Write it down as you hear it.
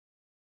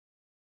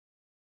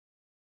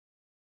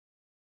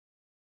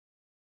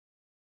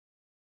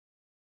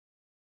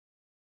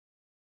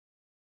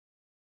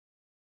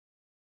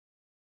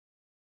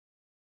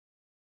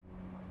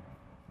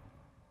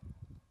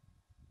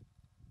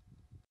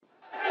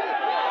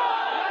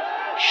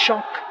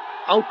shock,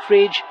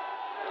 outrage,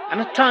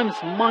 and at times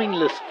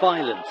mindless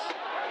violence.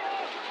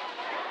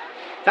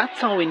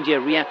 That's how India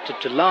reacted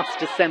to last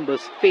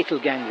December's fatal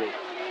gang rape.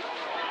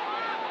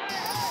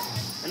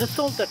 An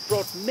assault that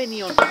brought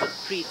many onto the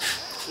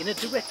streets in a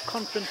direct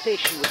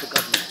confrontation with the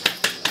government,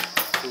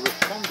 who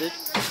responded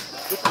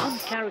with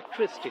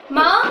uncharacteristic.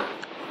 माँ,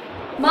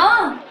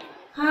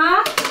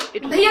 हाँ,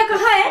 भैया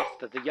कहाँ है?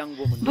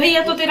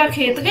 भैया तो तेरा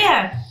खेत गया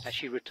है। As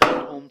she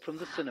returned home from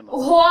the cinema.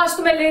 ओहो, आज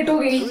तो मैं लेट हो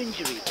गई। Her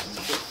injuries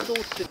were so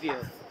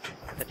severe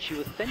that she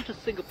was sent to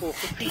Singapore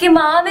for treatment. कि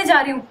माँ मैं जा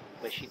रही हूँ।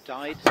 Where she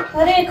died.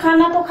 अरे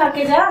खाना तो खा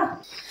के जा।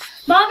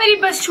 माँ मेरी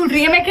बस छूट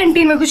रही है, मैं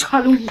कैंटीन में कुछ खा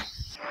लूँगी।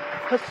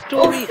 Her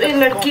story has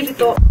लड़की भी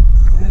तो।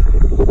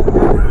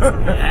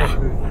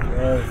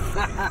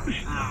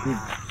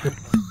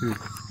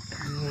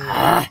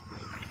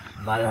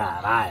 मजा आ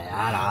रहा है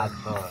यार आज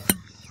तो।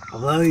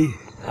 भाई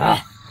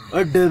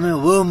अड्डे में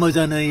वो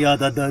मजा नहीं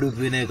आता दारू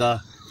पीने का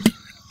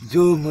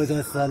जो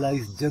मजा साला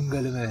इस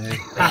जंगल में है।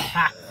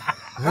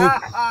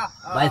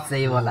 भाई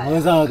सही बोला है,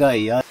 मजा आ गया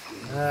यार।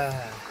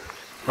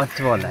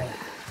 कुछ बोला है।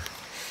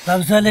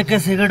 तब से लेके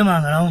सिगरेट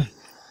मांग रहा हूँ,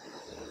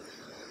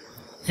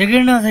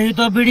 सिगरेट ना सही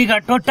तो बीड़ी का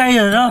टोटा ही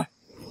दे दो।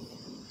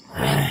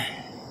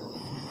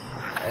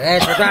 अरे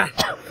टोटा,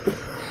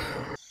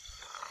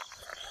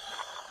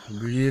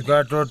 बीड़ी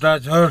का टोटा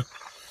छोड़,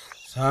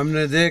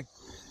 सामने देख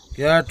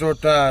क्या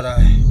टोटा आ रहा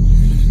है।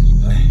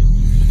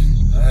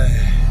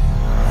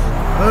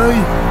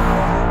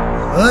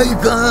 भाई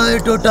कहाँ है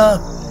टोटा?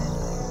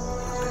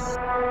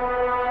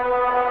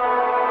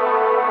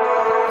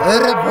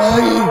 अरे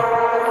भाई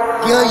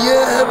क्या ये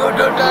है वो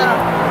टोटा?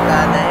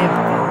 नहीं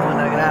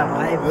लग रहा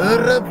भाई।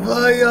 अरे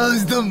भाई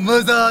आज तो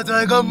मजा आ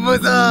जाएगा,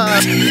 मजा।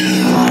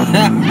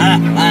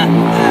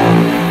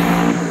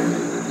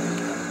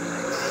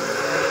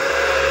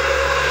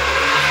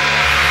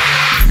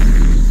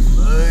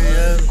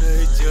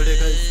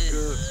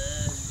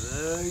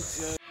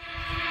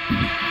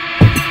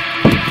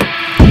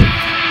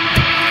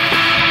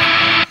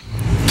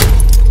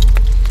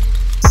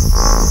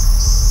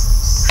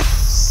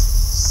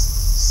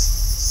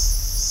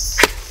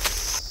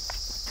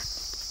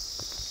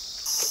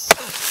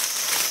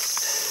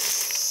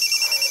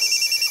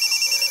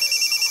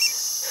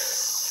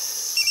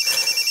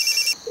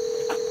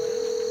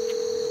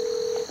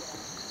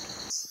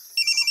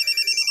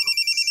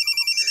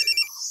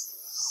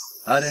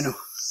 अरे नो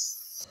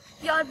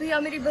यार भैया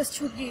मेरी बस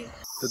छूट गई।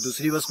 तो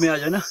दूसरी बस में आ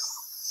जाना।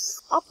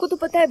 आपको तो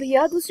पता है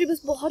भैया दूसरी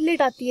बस बहुत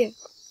लेट आती है,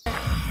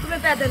 तो मैं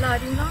पैदल आ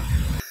रही हूँ ना।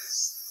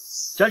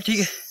 चल ठीक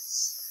है,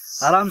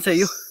 आराम से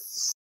आइयो।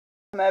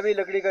 मैं भी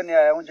लकड़ी करने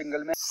आया हूँ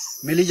जंगल में,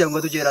 मिल ही जाऊंगा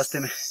तुझे रास्ते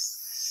में।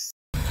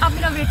 आप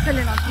मेरा वेट कर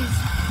लेना प्लीज।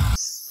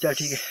 चल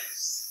ठीक है।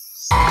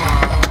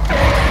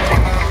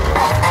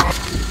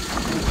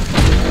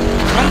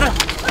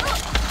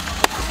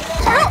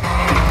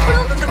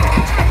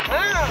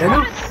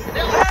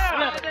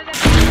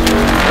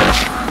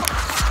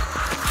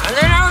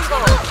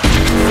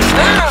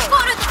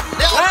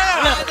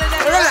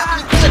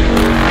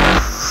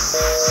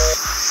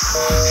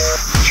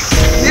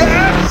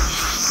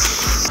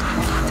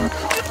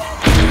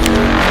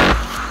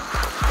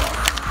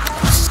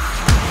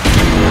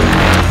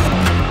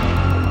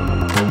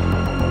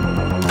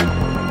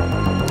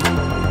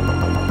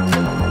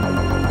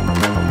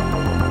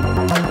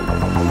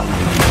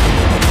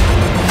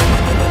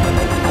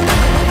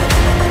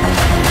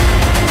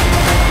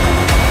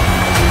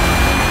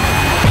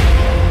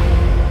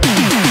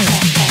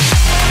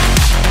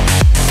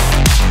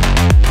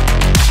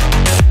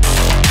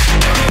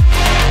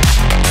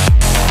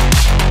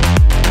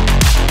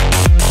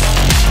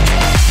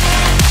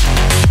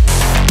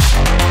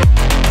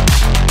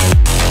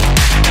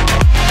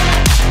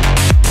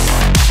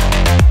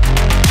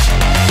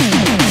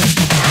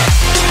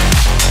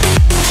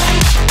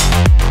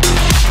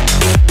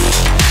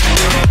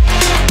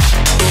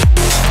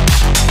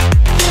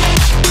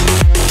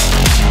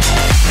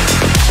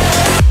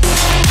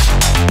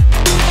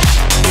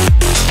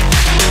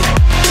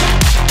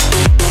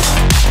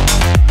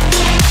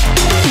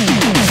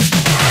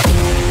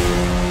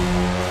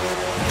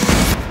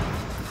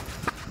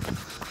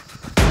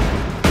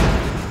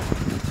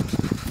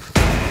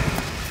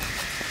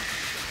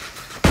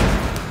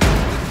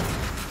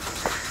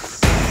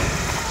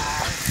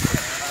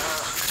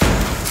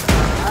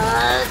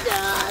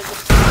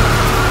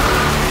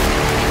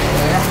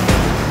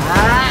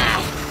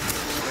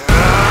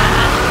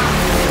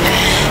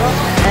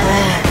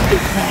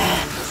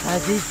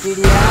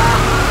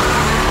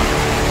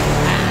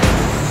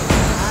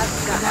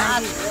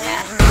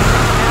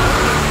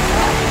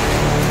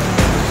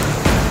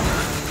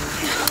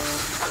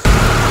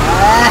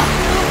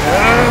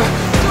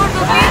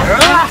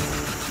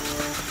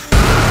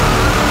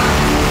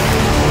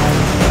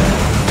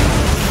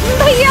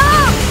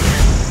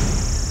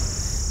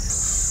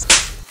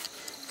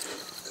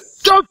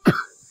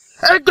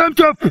 एकदम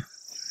चुप।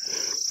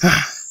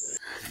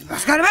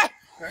 बस कर बे,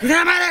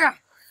 किधर मारेगा?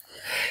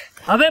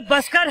 अबे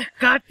बस कर,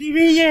 काटती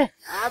भी ये।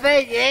 अबे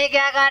ये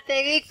क्या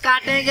काटेगी,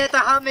 काटेंगे तो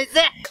हम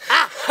इसे।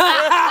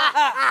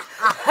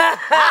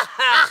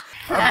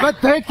 अबे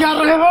देख क्या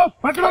रहे हो?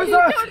 पकड़ो इसे।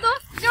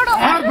 छोड़ो।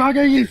 और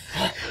भागेगी।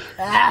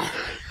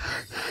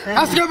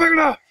 ऐसे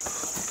पकड़ो।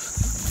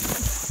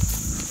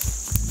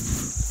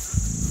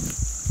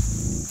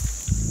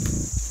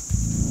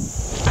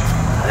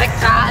 अरे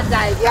कहाँ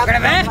जाएगी?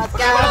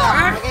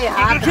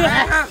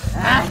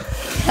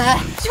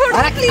 छोड़ो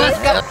प्लीज।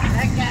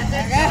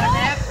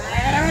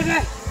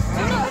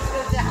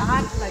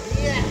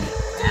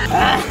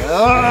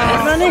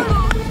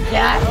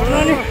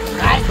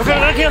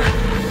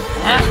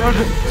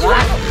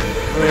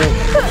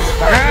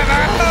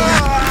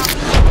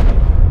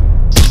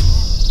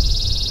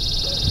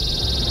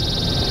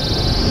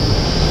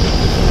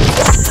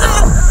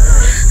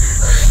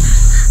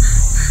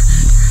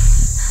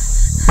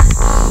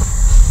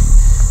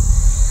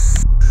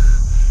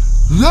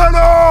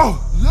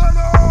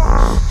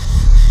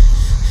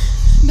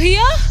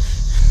 भैया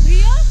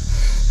भैया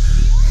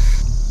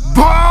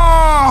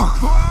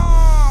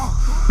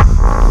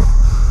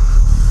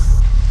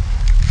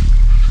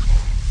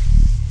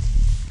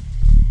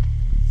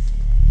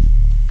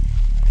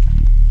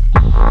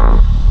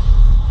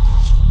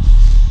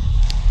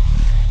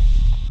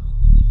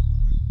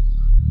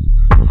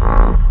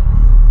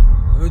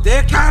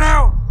देख क्या रहे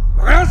हो?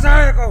 पकड़ो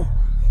साले को।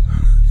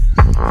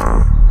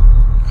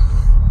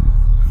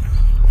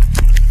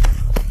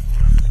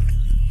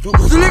 तू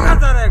गुजली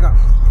करता रहेगा।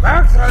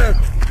 भाग साले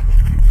को।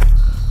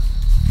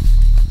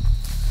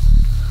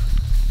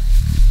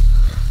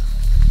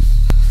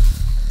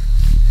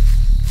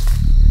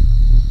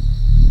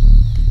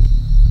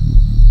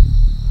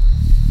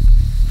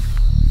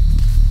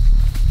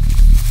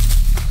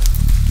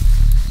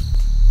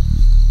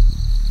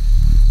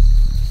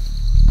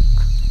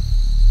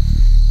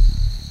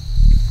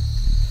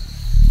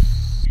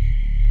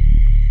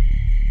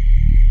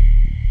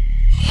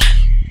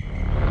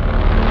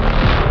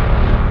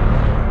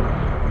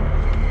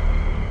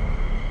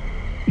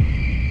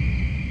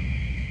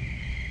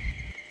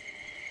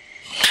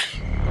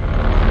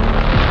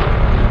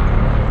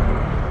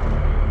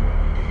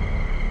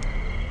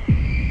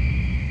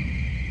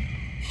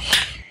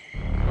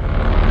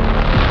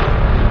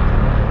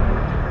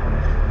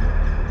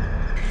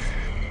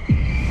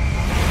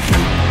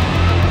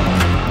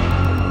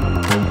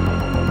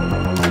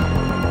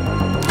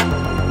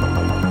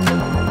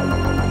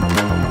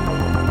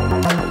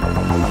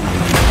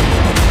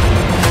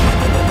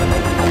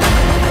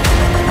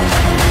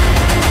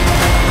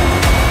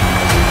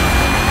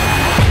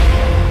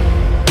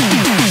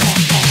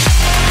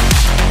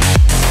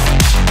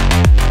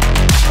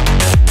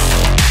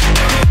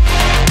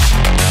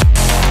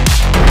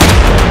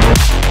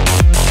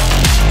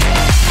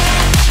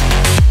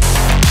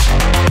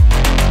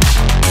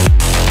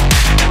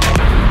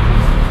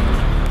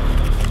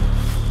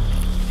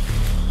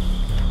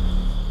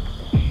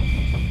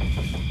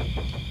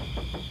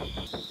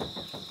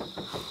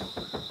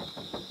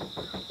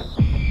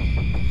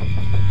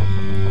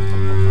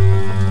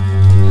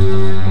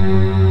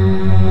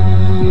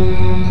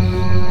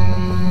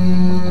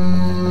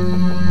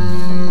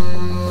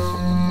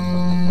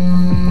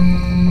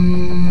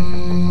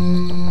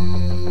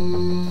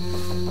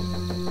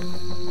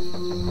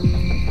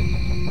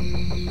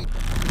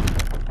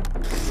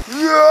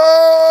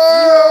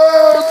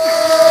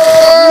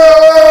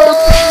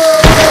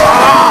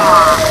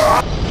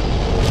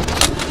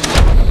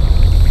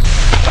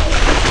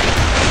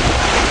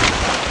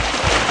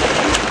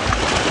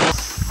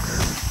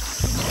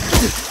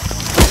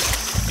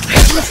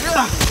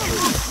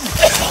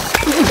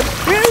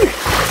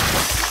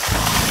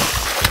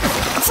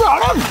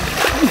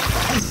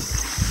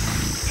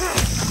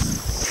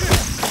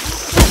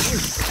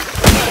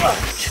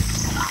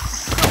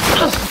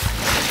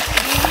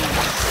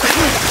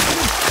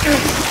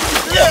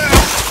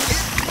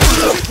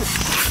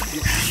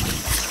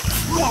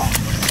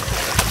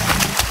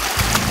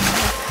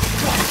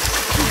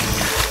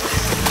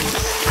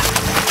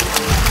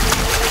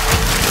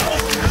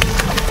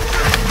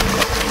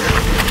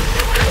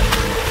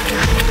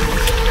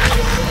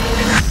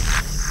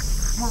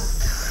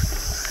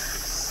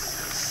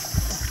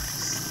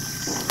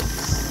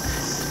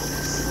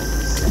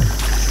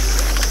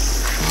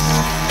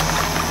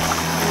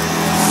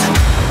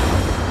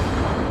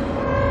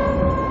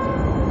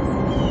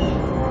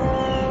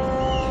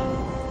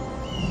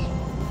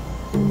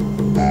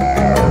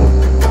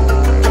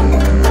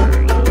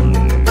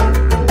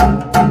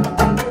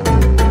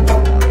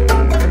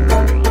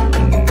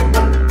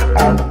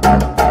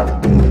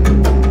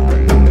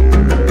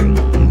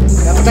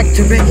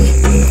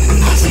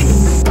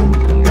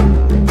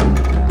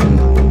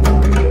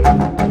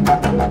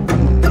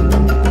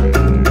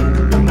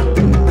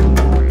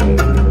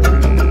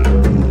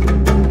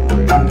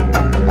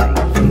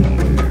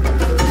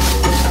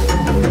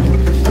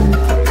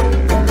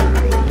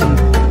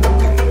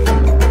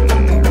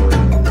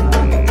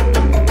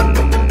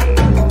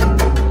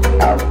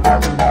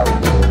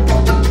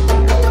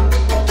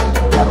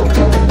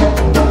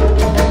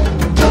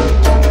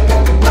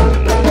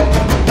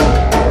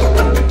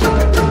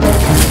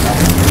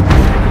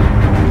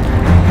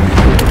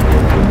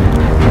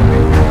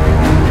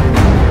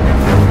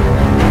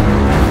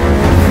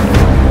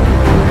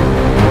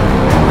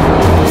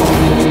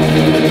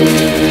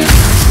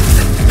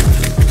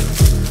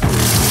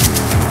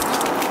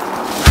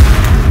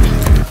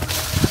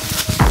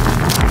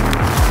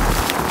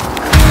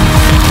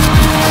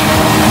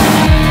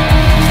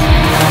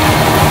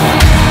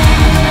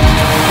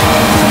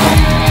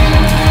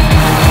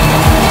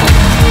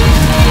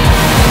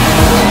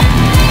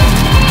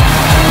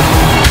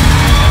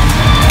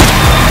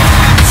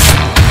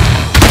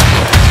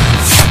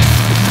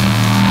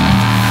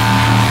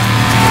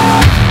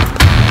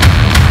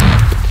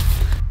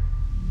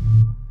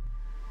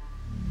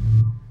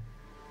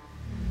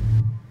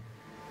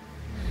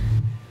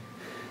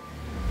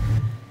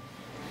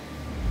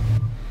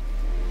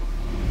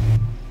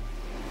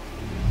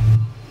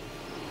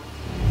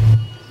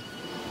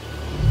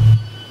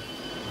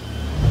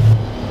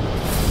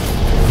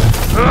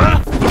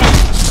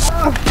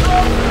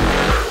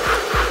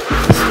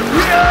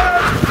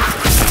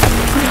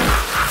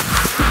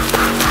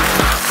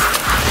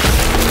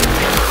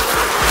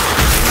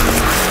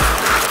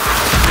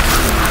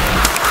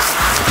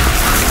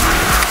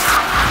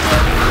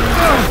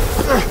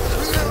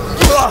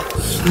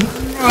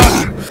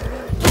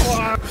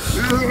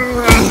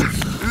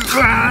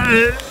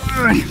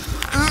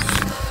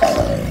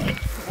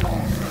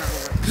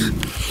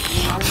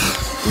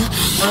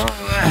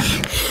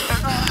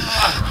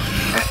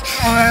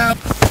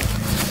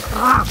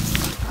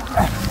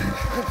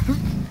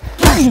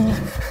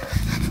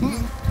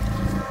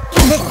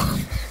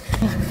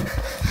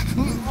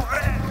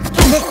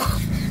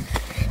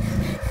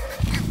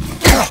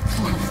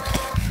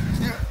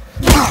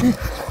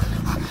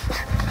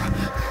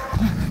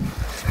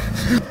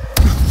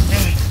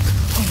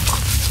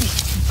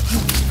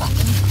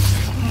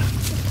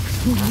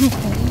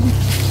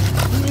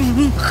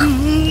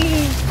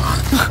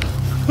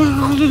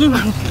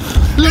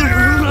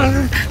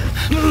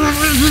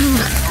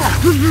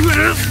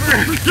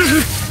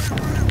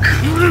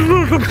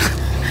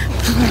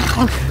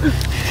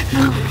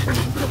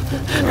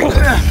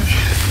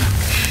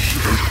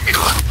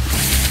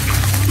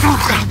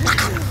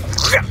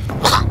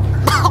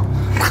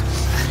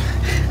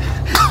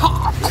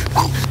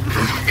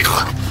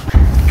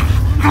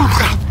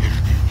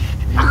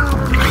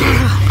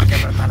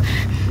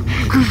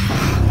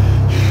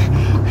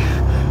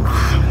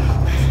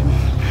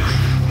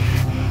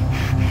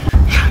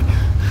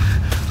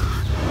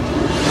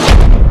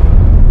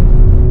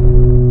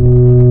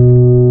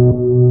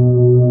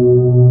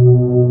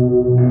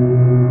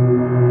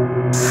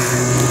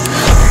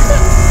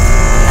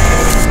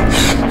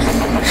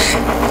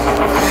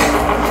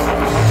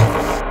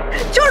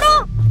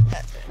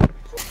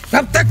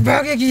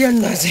 भागेगी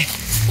अंदर से।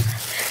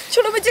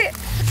 छोड़ो मुझे।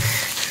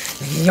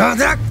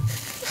 याद रख,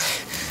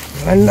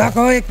 वरना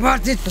को एक बार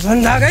चीज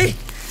पसंद आ गई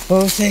तो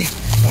उसे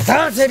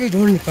बाजार से भी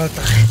ढूंढ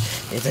निकलता है।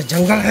 ये तो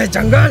जंगल है,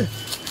 जंगल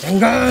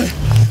जंगल।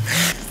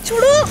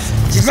 छोड़ो।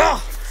 चिल्ला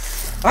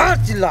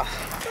और चिल्ला।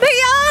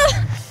 भैया।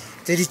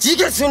 तेरी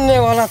चीखें सुनने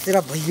वाला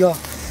तेरा भैया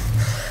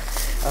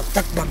अब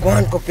तक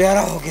भगवान को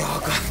प्यारा हो गया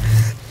होगा,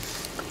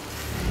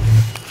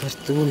 पर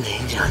तू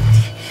नहीं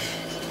जानती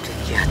तो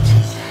क्या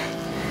चीज है।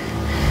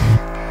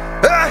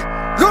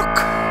 रुक!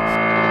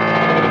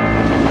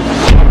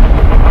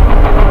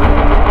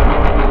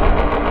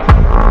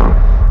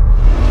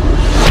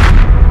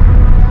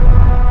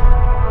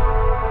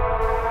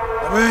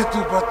 अबे तू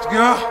बच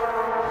गया?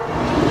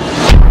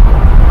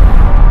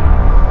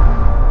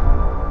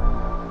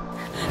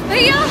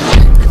 भैया!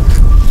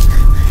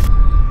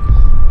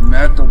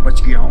 मैं तो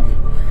बच गया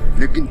हूँ,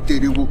 लेकिन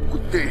तेरे वो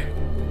कुत्ते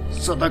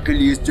सदा के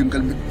लिए इस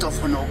जंगल में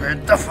दफन हो गए,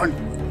 दफन।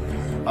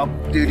 अब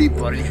तेरी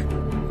बारी।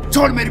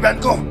 छोड़ मेरी बहन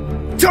को,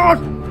 छोड़।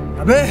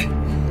 अबे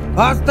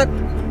आज तक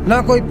ना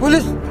कोई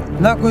पुलिस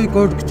ना कोई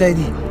कोर्ट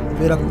कचहरी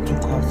मेरा कुछ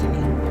उखाड़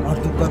सकी, और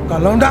तू कब का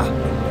लौंडा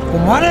को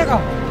मारेगा।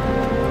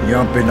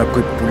 यहाँ पे ना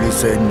कोई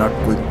पुलिस है ना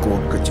कोई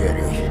कोर्ट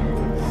कचहरी,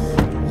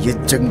 ये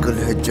जंगल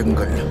है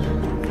जंगल,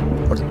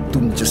 और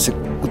तुम जैसे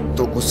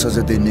कुत्तों को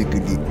सजा देने के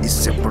लिए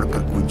इससे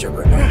बढ़कर कोई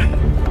जगह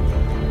नहीं।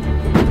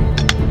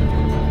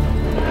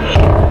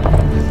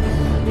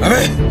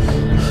 अबे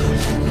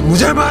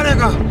मुझे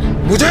मारेगा,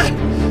 मुझे?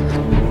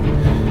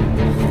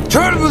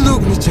 छोड़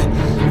बंदूक नीचे,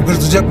 अगर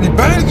तुझे अपनी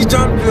बहन की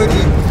जान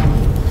पियोगी।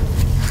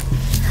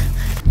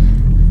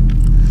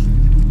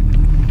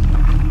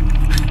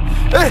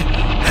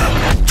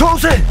 छोड़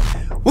उसे,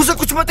 उसे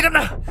कुछ मत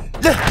करना।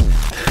 ले,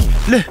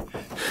 ले।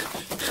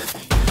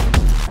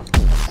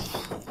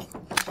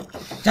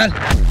 चल,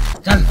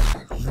 चल,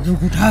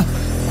 बंदूक उठा।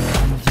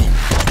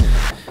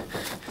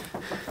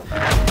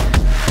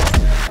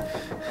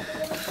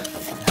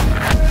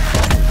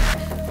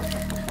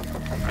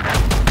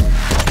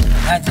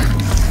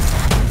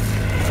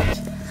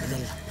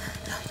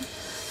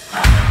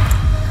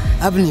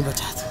 अब नहीं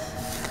बचा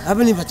तू,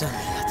 अब नहीं बचा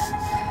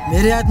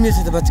मेरे आदमी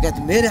से तो बच गया,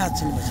 तू मेरे हाथ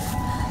से नहीं बचा।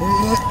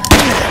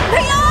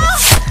 भैया!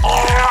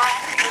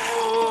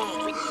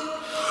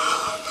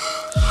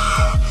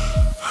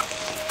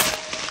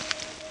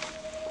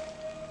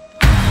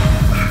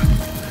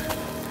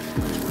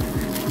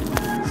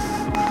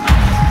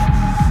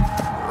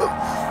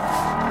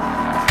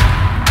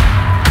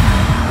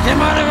 ये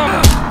मारेगा।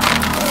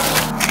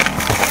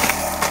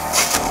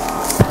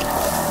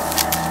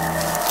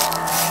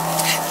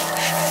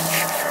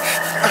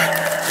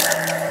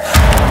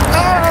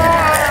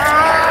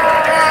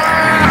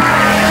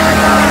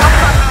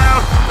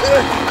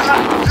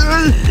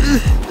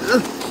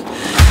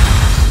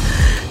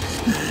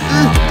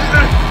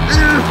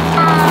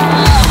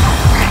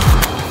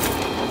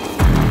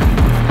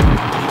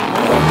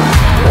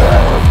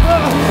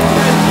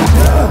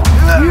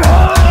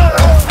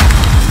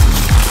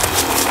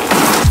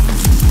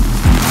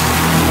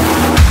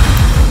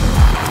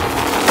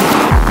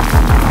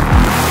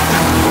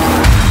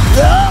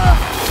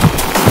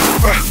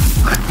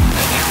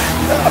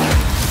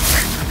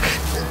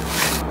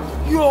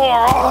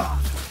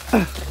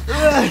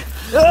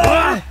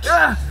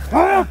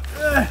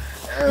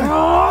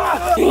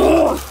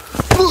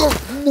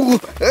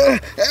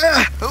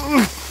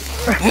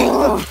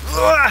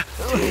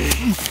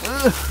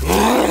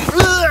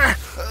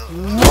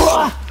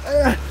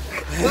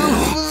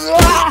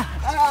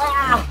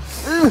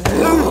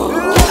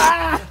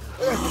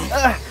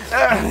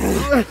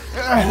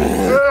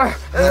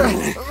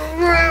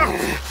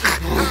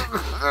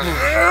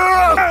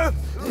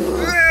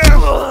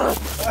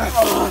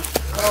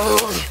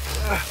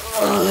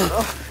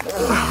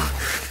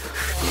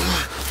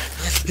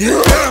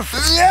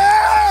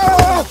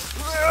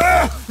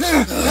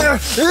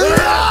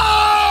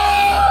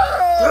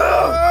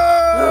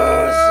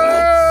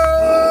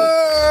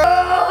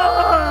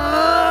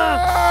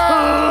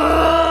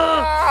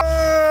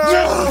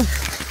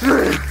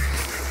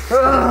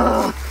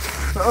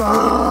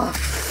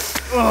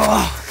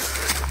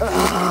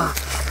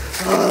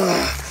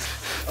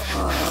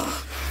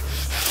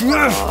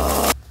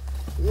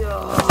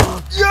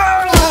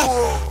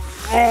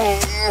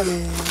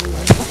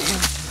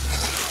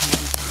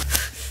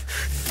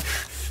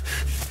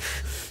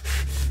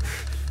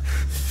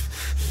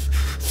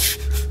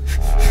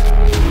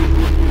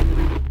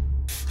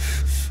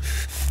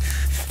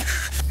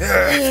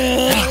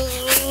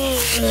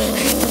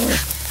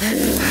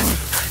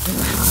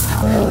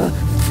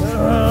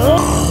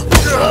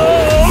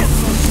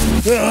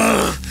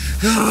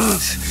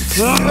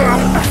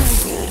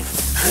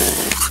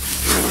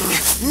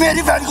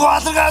 मेरी बहन को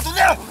हाथ लगाया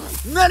तूने,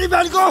 मेरी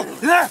बहन को।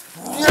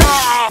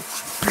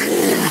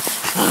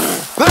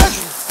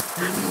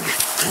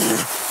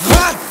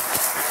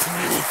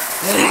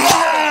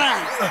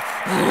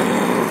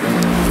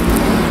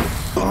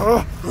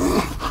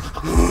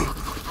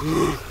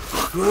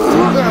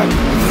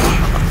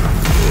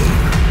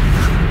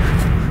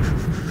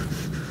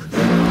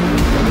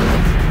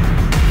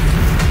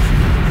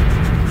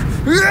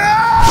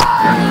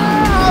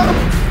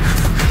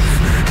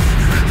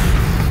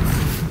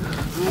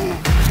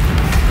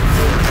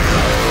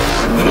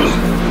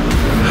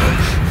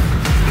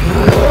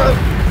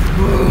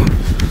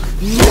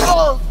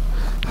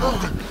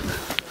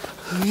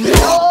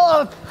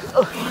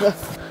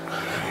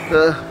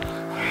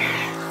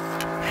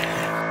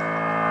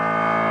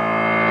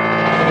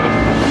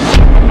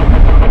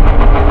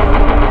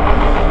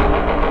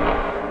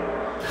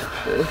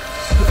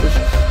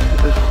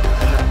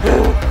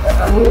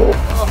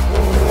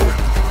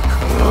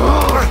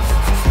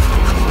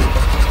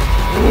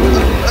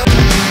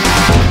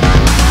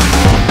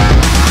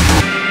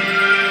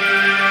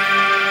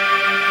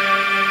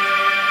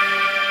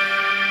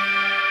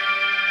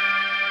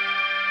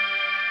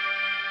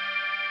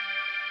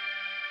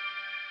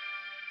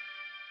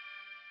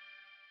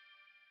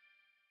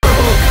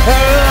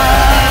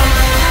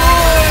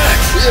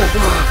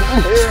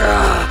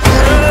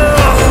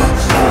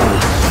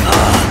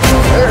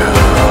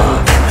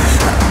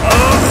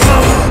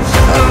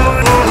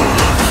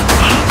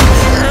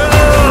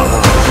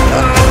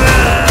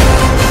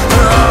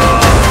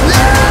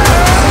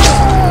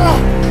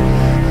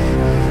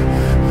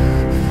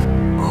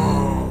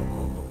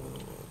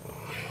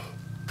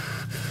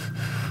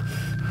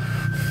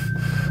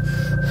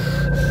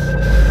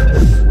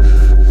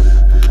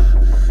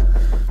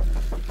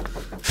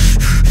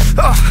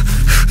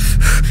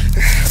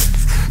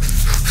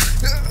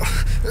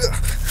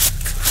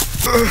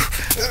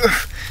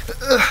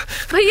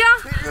 भैया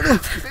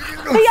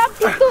भैया आप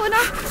ठीक तो हो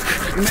ना?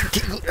 मैं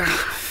ठीक हूँ।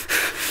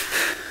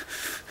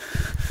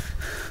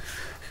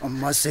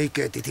 अम्मा सही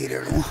कहती थी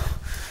रेणु,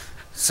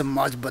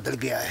 समाज बदल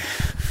गया है,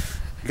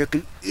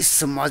 लेकिन इस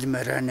समाज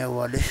में रहने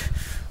वाले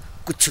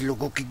कुछ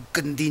लोगों की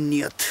गंदी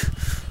नीयत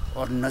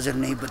और नजर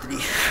नहीं बदली।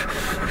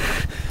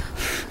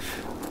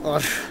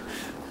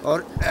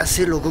 और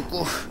ऐसे लोगों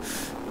को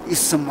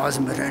इस समाज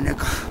में रहने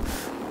का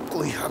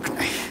कोई हक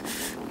नहीं,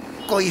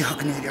 कोई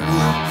हक नहीं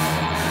रेणु।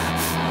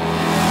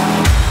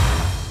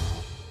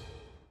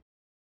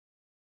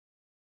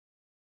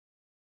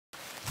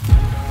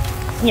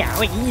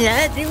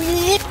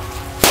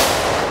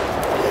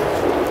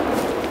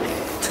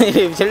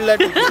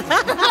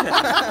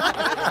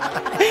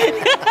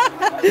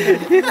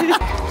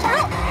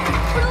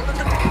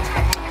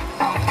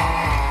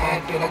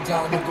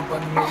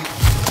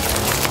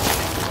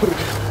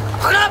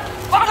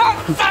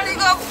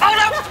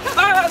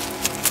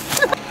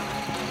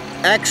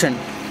 एक्शन।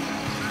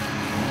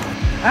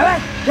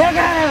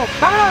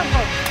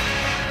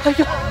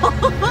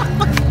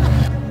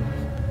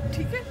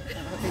 ठीक है।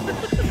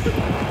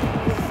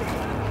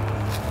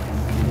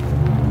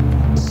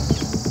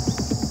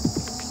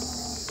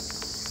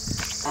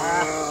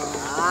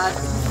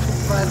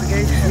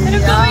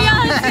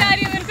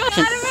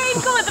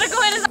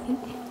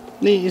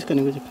 नहीं इसका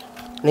नहीं कुछ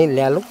नहीं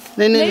ले लो।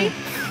 नहीं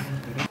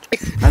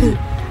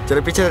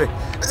चलो पीछे रे।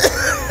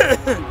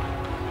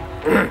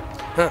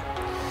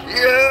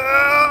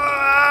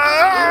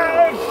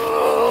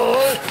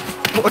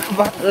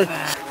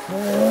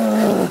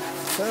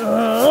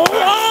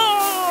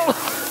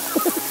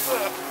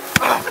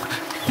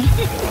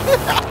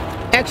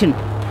 एक्शन।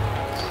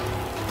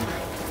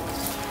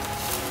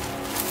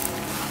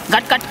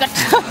 Cut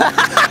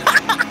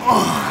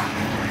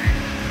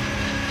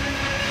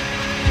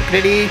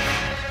ready.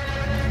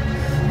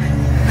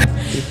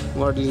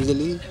 मॉडलिंग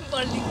चली।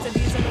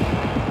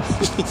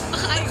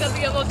 हाय कर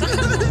दिया वो।